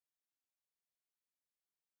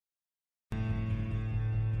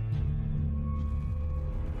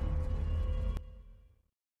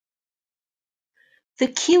The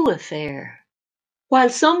Q Affair. While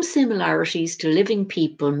some similarities to living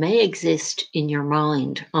people may exist in your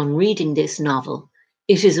mind on reading this novel,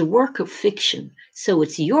 it is a work of fiction, so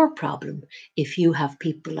it's your problem if you have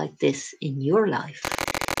people like this in your life.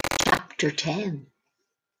 Chapter 10.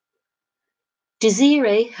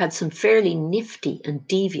 Desiree had some fairly nifty and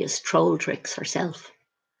devious troll tricks herself.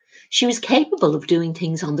 She was capable of doing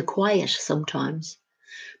things on the quiet sometimes,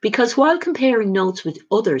 because while comparing notes with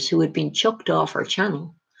others who had been chucked off her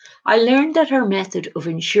channel, I learned that her method of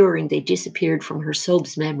ensuring they disappeared from her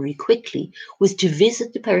subs' memory quickly was to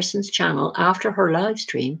visit the person's channel after her live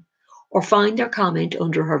stream or find their comment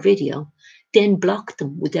under her video, then block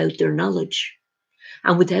them without their knowledge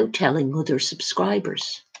and without telling other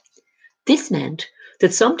subscribers. This meant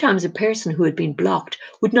that sometimes a person who had been blocked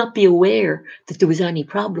would not be aware that there was any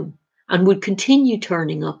problem and would continue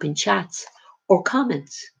turning up in chats or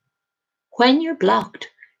comments. When you're blocked,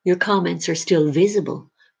 your comments are still visible,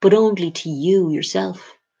 but only to you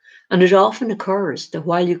yourself. And it often occurs that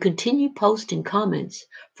while you continue posting comments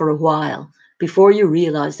for a while before you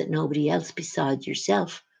realize that nobody else besides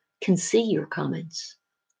yourself can see your comments.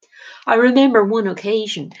 I remember one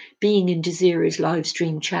occasion being in Desiree's live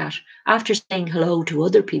stream chat after saying hello to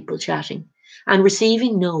other people chatting and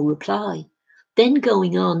receiving no reply, then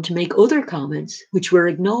going on to make other comments which were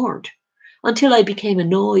ignored, until I became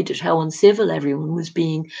annoyed at how uncivil everyone was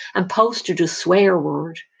being and posted a swear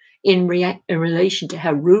word in relation to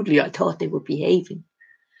how rudely I thought they were behaving.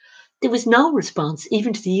 There was no response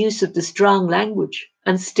even to the use of the strong language,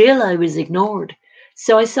 and still I was ignored,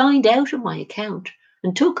 so I signed out of my account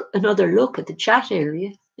and took another look at the chat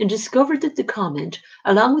area and discovered that the comment,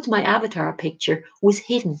 along with my avatar picture, was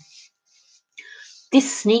hidden.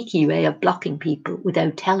 This sneaky way of blocking people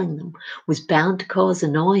without telling them was bound to cause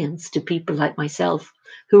annoyance to people like myself,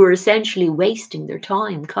 who were essentially wasting their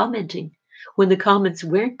time commenting when the comments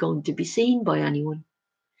weren't going to be seen by anyone.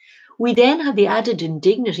 We then had the added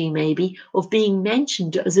indignity, maybe, of being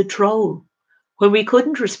mentioned as a troll, when we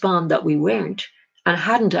couldn't respond that we weren't and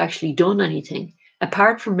hadn't actually done anything,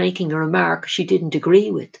 apart from making a remark she didn't agree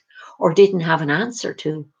with, or didn't have an answer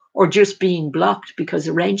to, or just being blocked because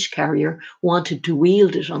a wrench carrier wanted to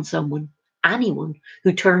wield it on anyone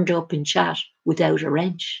who turned up in chat without a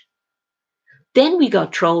wrench. Then we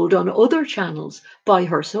got trolled on other channels by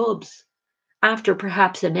her subs, after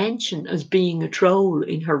perhaps a mention as being a troll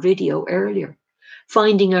in her video earlier.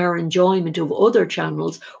 Finding our enjoyment of other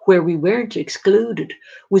channels where we weren't excluded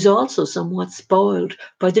was also somewhat spoiled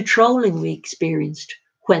by the trolling we experienced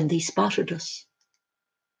when they spotted us.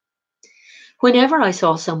 Whenever I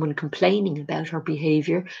saw someone complaining about her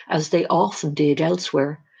behaviour, as they often did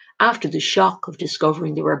elsewhere, after the shock of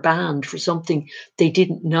discovering they were banned for something they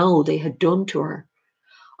didn't know they had done to her,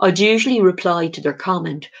 I'd usually reply to their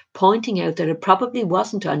comment, pointing out that it probably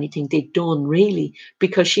wasn't anything they'd done really,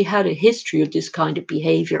 because she had a history of this kind of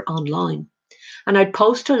behaviour online. And I'd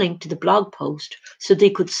post a link to the blog post so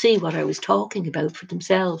they could see what I was talking about for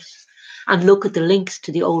themselves, and look at the links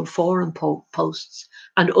to the old forum posts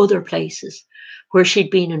and other places where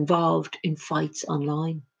she'd been involved in fights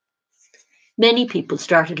online. Many people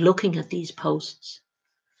started looking at these posts.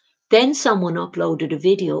 Then someone uploaded a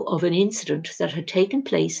video of an incident that had taken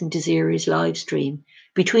place in Desiree's live stream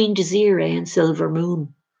between Desiree and Silver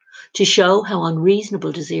Moon, to show how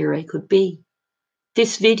unreasonable Desiree could be.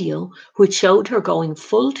 This video, which showed her going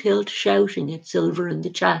full tilt shouting at Silver in the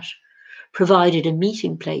chat, provided a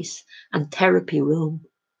meeting place and therapy room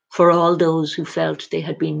for all those who felt they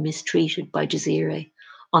had been mistreated by Desiree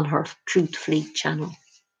on her Truth Fleet channel.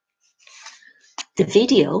 The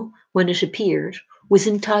video, when it appeared, was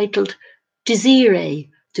entitled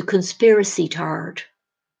Desiree, the Conspiracy Tard,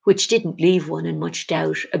 which didn't leave one in much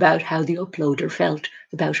doubt about how the uploader felt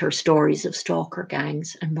about her stories of stalker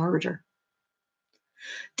gangs and murder.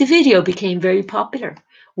 The video became very popular,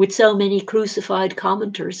 with so many crucified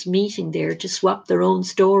commenters meeting there to swap their own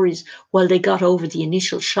stories while they got over the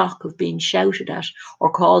initial shock of being shouted at or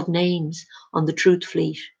called names on the Truth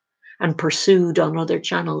Fleet and pursued on other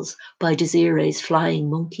channels by Desiree's flying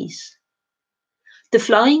monkeys. The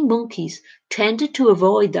flying monkeys tended to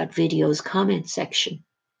avoid that video's comment section,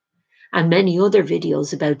 and many other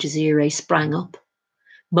videos about Desiree sprang up,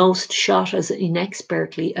 most shot as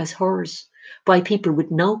inexpertly as hers, by people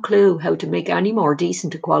with no clue how to make any more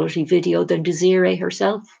decent a quality video than Desiree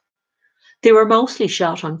herself. They were mostly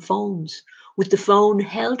shot on phones, with the phone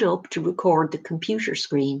held up to record the computer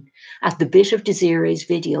screen at the bit of Desiree's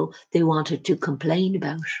video they wanted to complain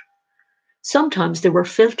about. Sometimes there were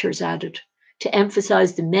filters added to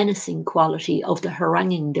emphasize the menacing quality of the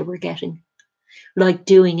haranguing they were getting, like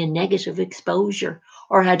doing a negative exposure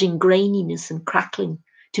or adding graininess and crackling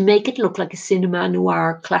to make it look like a cinema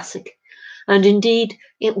noir classic. And indeed,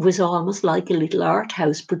 it was almost like a little art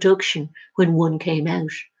house production when one came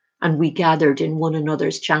out, and we gathered in one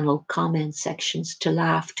another's channel comment sections to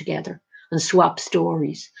laugh together and swap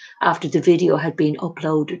stories after the video had been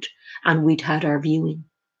uploaded and we'd had our viewing.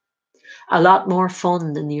 A lot more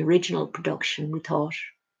fun than the original production, we thought.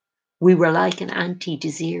 We were like an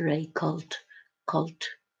anti-Desiree cult.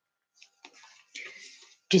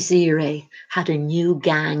 Desiree had a new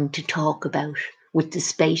gang to talk about, with the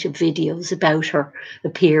spate of videos about her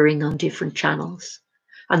appearing on different channels.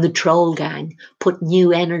 And the troll gang put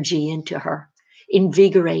new energy into her,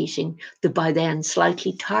 invigorating the by then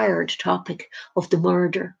slightly tired topic of the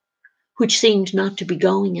murder, which seemed not to be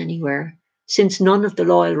going anywhere, since none of the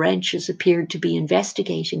loyal wrenches appeared to be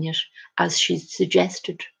investigating it, as she'd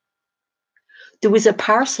suggested. There was a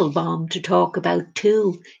parcel bomb to talk about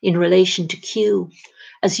too, in relation to Q,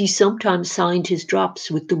 as he sometimes signed his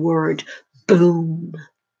drops with the word boom.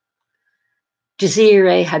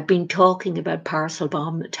 Desiree had been talking about parcel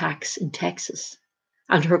bomb attacks in Texas,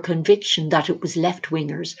 and her conviction that it was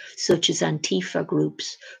left-wingers such as Antifa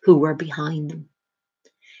groups who were behind them.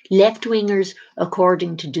 Left-wingers,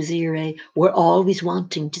 according to Desiree, were always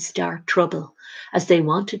wanting to start trouble, as they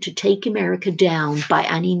wanted to take America down by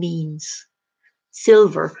any means.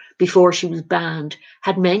 Silver, before she was banned,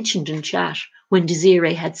 had mentioned in chat when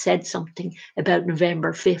Desiree had said something about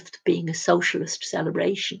November 5th being a socialist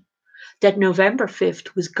celebration, that November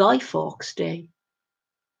 5th was Guy Fawkes Day.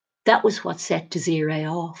 That was what set Desiree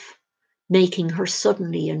off, making her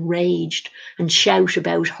suddenly enraged and shout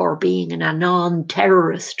about her being an Anon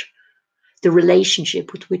terrorist, the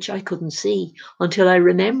relationship with which I couldn't see until I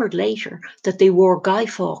remembered later that they wore Guy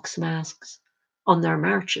Fawkes masks on their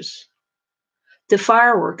marches. The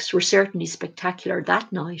fireworks were certainly spectacular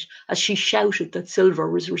that night, as she shouted that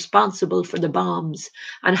Silver was responsible for the bombs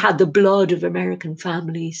and had the blood of American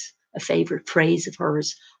families, a favourite phrase of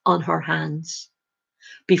hers, on her hands,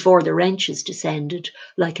 before the wrenches descended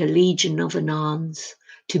like a legion of Anons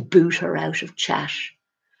to boot her out of chat.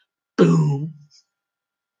 Boom!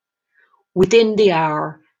 Within the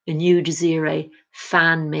hour, a new Desiree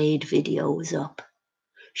fan-made video was up,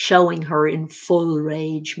 showing her in full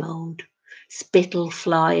rage mode, spittle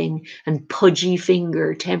flying and pudgy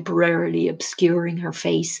finger temporarily obscuring her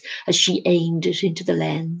face as she aimed it into the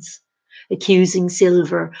lens, accusing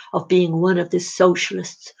Silver of being one of the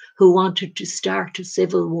socialists who wanted to start a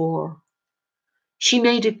civil war. She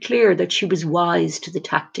made it clear that she was wise to the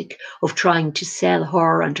tactic of trying to sell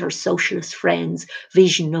her and her socialist friends'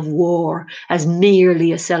 vision of war as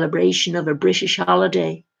merely a celebration of a British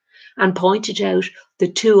holiday, and pointed out the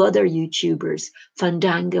two other YouTubers,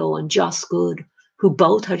 Fandango and Joss Good, who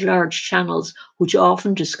both had large channels which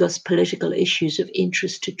often discussed political issues of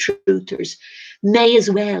interest to truthers, may as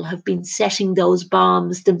well have been setting those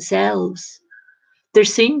bombs themselves. There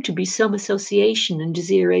seemed to be some association in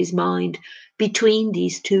Desiree's mind between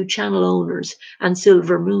these two channel owners and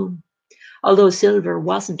Silver Moon, although Silver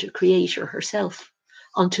wasn't a creator herself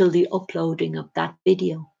until the uploading of that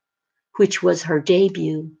video, which was her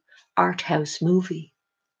debut art house movie.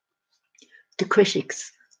 The critics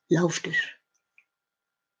loved it.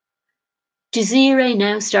 Desiree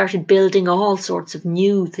now started building all sorts of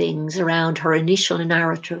new things around her initial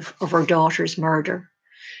narrative of her daughter's murder,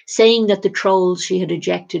 saying that the trolls she had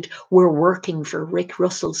ejected were working for Rick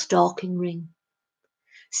Russell's stalking ring.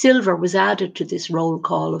 Silver was added to this roll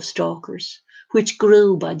call of stalkers, which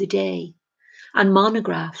grew by the day, and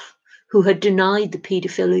Monograph, who had denied the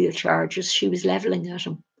paedophilia charges she was levelling at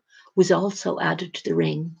him, was also added to the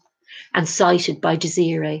ring and cited by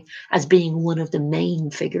Desiree as being one of the main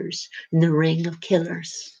figures in the ring of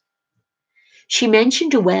killers. She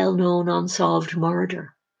mentioned a well-known unsolved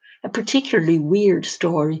murder, a particularly weird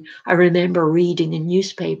story I remember reading in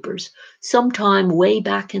newspapers sometime way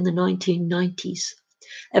back in the 1990s,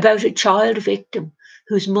 about a child victim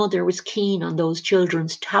whose mother was keen on those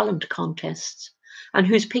children's talent contests and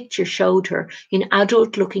whose picture showed her in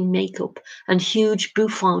adult-looking makeup and huge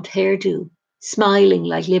bouffant hairdo, smiling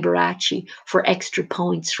like Liberace for extra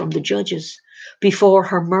points from the judges, before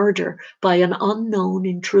her murder by an unknown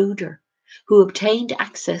intruder who obtained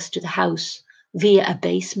access to the house via a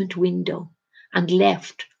basement window and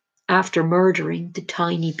left after murdering the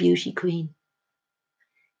tiny beauty queen.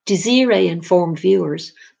 Desiree informed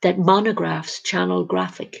viewers that Monograph's channel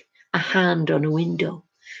graphic, a hand on a window,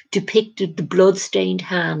 depicted the blood-stained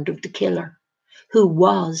hand of the killer, who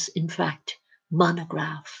was, in fact,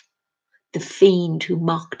 Monograph, the fiend who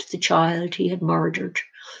mocked the child he had murdered,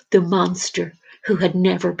 the monster who had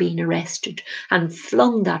never been arrested, and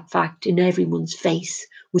flung that fact in everyone's face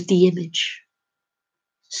with the image.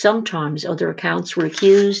 Sometimes other accounts were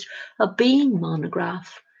accused of being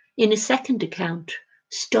Monograph in a second account,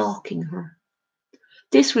 stalking her.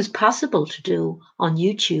 This was possible to do on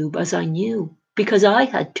YouTube, as I knew, because I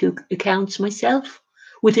had 2 accounts myself,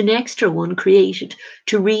 with an extra one created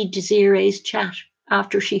to read Desiree's chat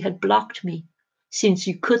after she had blocked me, since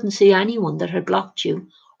you couldn't see anyone that had blocked you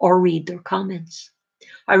or read their comments.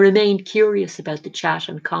 I remained curious about the chat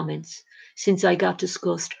and comments, since I got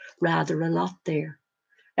discussed rather a lot there,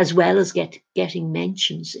 as well as getting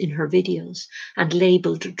mentions in her videos and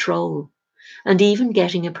labelled a troll, and even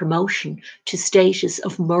getting a promotion to status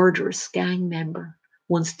of murderous gang member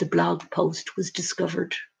once the blog post was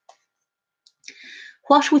discovered.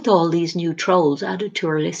 What with all these new trolls added to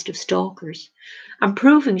her list of stalkers, and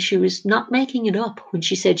proving she was not making it up when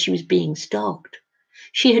she said she was being stalked,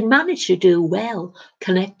 she had managed to do well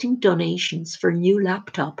collecting donations for a new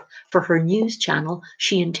laptop for her news channel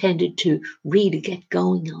she intended to really get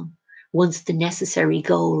going on once the necessary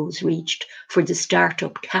goal was reached for the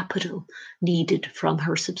startup capital needed from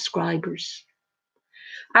her subscribers.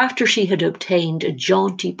 After she had obtained a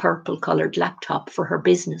jaunty purple-coloured laptop for her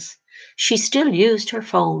business, she still used her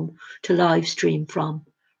phone to live stream from,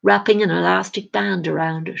 wrapping an elastic band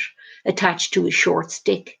around it, attached to a short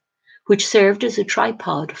stick, which served as a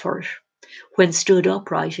tripod for it when stood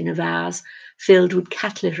upright in a vase filled with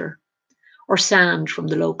cat litter or sand from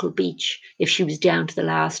the local beach if she was down to the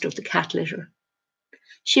last of the cat litter.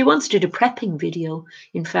 She once did a prepping video,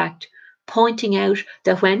 in fact, pointing out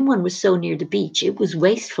that when one was so near the beach, it was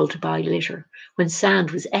wasteful to buy litter when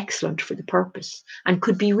sand was excellent for the purpose and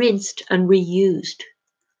could be rinsed and reused.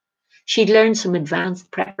 She'd learned some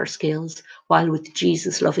advanced prepper skills while with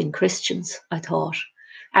Jesus-loving Christians, I thought,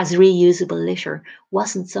 as reusable litter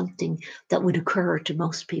wasn't something that would occur to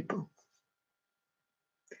most people.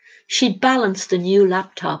 She'd balance the new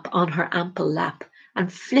laptop on her ample lap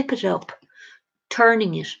and flip it up,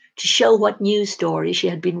 turning it to show what news story she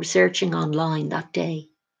had been researching online that day.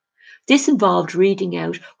 This involved reading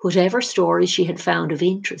out whatever stories she had found of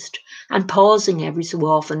interest and pausing every so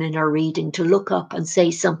often in her reading to look up and say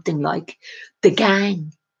something like, "the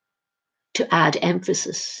gang," to add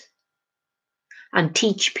emphasis, and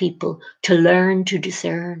teach people to learn to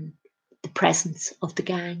discern the presence of the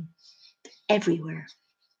gang everywhere.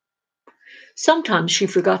 Sometimes she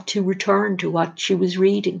forgot to return to what she was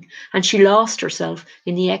reading, and she lost herself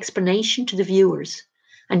in the explanation to the viewers,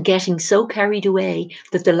 and getting so carried away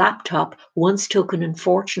that the laptop once took an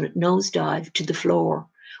unfortunate nosedive to the floor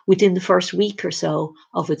within the first week or so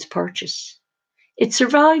of its purchase. It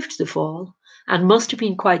survived the fall and must have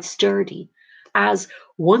been quite sturdy, as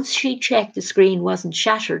once she checked the screen wasn't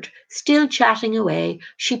shattered, still chatting away,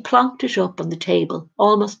 she plonked it up on the table,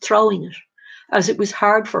 almost throwing it, as it was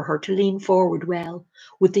hard for her to lean forward well,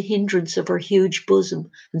 with the hindrance of her huge bosom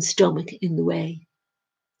and stomach in the way.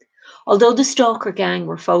 Although the stalker gang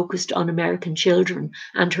were focused on American children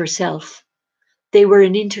and herself, they were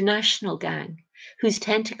an international gang whose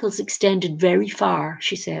tentacles extended very far,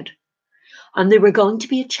 she said, and they were going to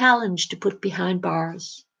be a challenge to put behind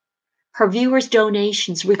bars. Her viewers'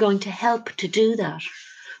 donations were going to help to do that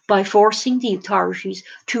by forcing the authorities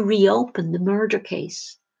to reopen the murder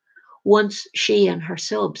case once she and her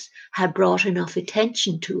subs had brought enough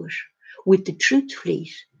attention to it with the Truth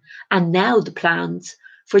Fleet, and now the plans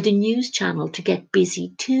for the news channel to get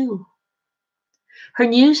busy too. Her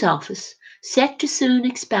news office, set to soon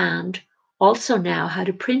expand, also now had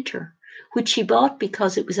a printer, which she bought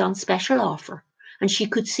because it was on special offer, and she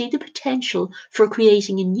could see the potential for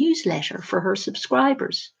creating a newsletter for her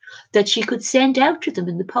subscribers that she could send out to them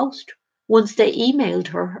in the post once they emailed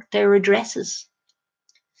her their addresses.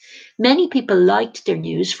 Many people liked their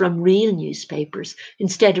news from real newspapers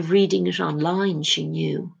instead of reading it online, she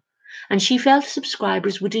knew, and she felt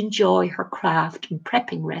subscribers would enjoy her craft and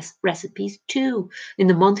prepping recipes too in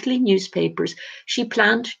the monthly newspapers she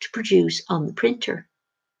planned to produce on the printer.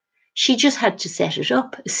 She just had to set it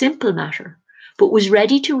up, a simple matter, but was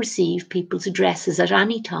ready to receive people's addresses at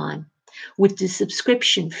any time with the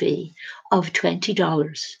subscription fee of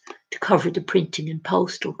 $20 to cover the printing and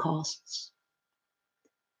postal costs.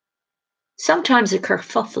 Sometimes a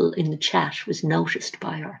kerfuffle in the chat was noticed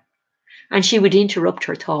by her, and she would interrupt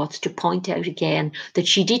her thoughts to point out again that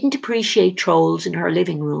she didn't appreciate trolls in her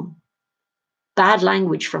living room. Bad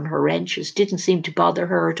language from her wrenches didn't seem to bother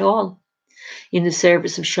her at all, in the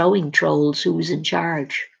service of showing trolls who was in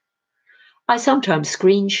charge. I sometimes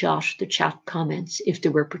screenshot the chat comments if they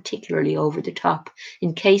were particularly over the top,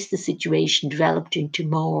 in case the situation developed into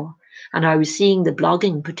more, and I was seeing the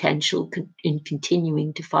blogging potential in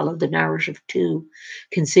continuing to follow the narrative too,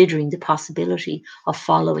 considering the possibility of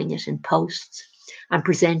following it in posts and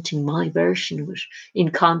presenting my version of it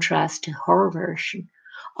in contrast to her version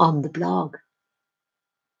on the blog.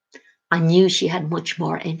 I knew she had much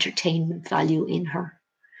more entertainment value in her,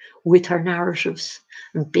 with her narratives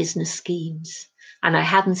and business schemes, and I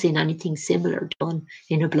hadn't seen anything similar done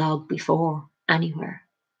in a blog before anywhere.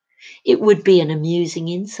 It would be an amusing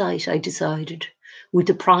insight, I decided, with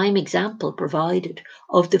the prime example provided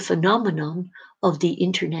of the phenomenon of the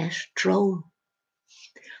internet troll.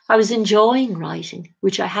 I was enjoying writing,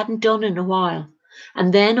 which I hadn't done in a while,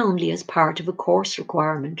 and then only as part of a course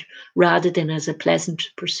requirement rather than as a pleasant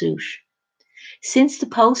pursuit. Since the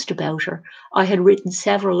post about her, I had written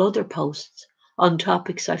several other posts on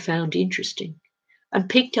topics I found interesting and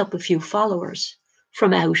picked up a few followers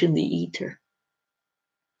from out in the ether.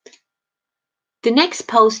 The next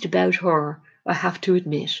post about her, I have to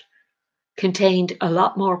admit, contained a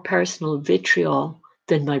lot more personal vitriol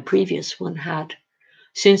than my previous one had,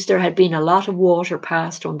 since there had been a lot of water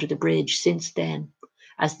passed under the bridge since then,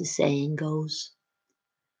 as the saying goes.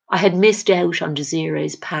 I had missed out on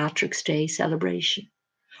Desiree's Patrick's Day celebration,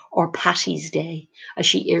 or Patty's Day, as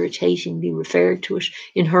she irritatingly referred to it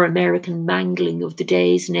in her American mangling of the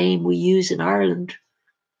day's name we use in Ireland.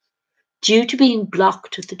 Due to being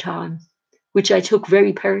blocked at the time, which I took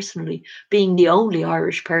very personally, being the only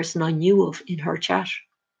Irish person I knew of in her chat.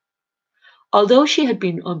 Although she had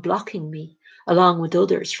been unblocking me, along with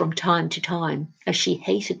others from time to time, as she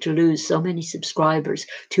hated to lose so many subscribers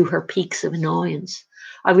to her peaks of annoyance,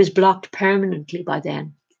 I was blocked permanently by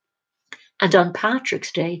then. And on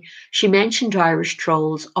Patrick's Day, she mentioned Irish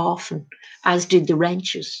trolls often, as did the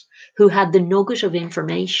Wrenches, who had the nugget of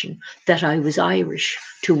information that I was Irish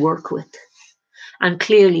to work with. And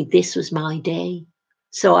clearly this was my day,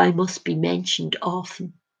 so I must be mentioned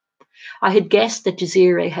often. I had guessed that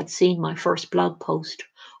Desiree had seen my first blog post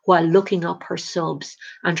while looking up her subs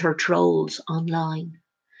and her trolls online,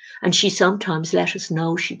 and she sometimes let us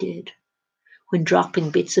know she did, when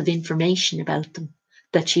dropping bits of information about them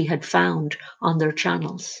that she had found on their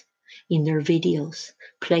channels, in their videos,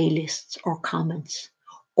 playlists, or comments,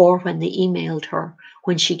 or when they emailed her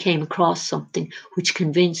when she came across something which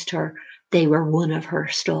convinced her they were one of her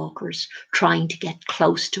stalkers trying to get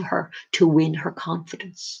close to her to win her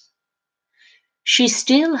confidence. She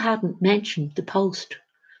still hadn't mentioned the post,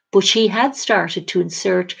 but she had started to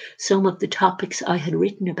insert some of the topics I had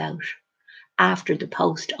written about after the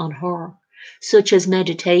post on her, such as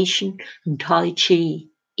meditation and Tai Chi,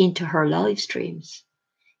 into her live streams.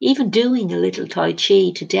 Even doing a little Tai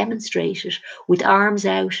Chi to demonstrate it, with arms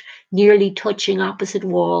out, nearly touching opposite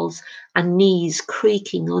walls, and knees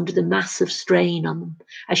creaking under the massive strain on them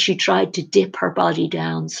as she tried to dip her body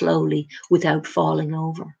down slowly without falling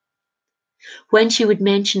over. When she would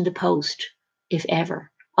mention the post, if ever,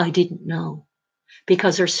 I didn't know,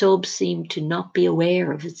 because her subs seemed to not be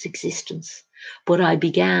aware of its existence, but I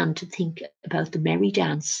began to think about the merry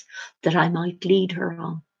dance that I might lead her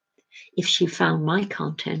on if she found my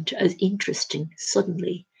content as interesting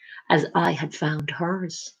suddenly as I had found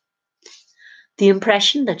hers. The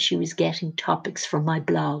impression that she was getting topics from my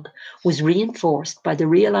blog was reinforced by the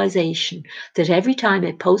realization that every time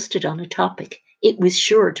I posted on a topic, it was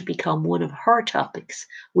sure to become one of her topics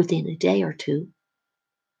within a day or two.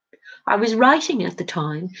 I was writing at the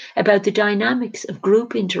time about the dynamics of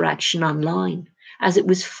group interaction online, as it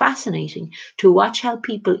was fascinating to watch how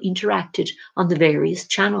people interacted on the various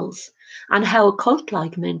channels, and how a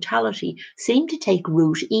cult-like mentality seemed to take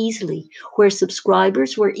root easily where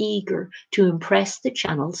subscribers were eager to impress the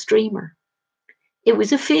channel streamer. It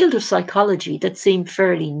was a field of psychology that seemed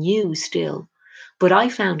fairly new still, but I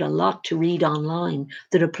found a lot to read online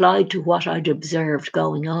that applied to what I'd observed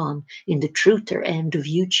going on in the truther end of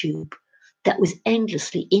YouTube that was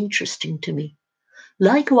endlessly interesting to me,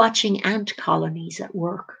 like watching ant colonies at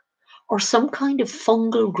work, or some kind of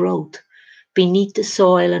fungal growth beneath the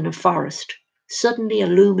soil in a forest, suddenly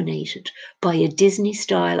illuminated by a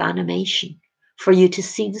Disney-style animation for you to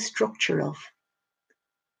see the structure of.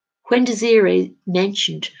 When Desiree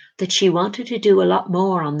mentioned that she wanted to do a lot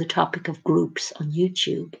more on the topic of groups on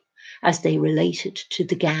YouTube as they related to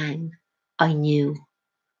the gang, I knew.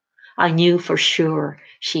 I knew for sure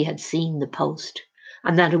she had seen the post,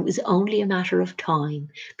 and that it was only a matter of time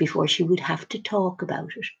before she would have to talk about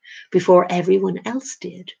it, before everyone else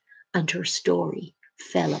did, and her story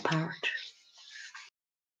fell apart.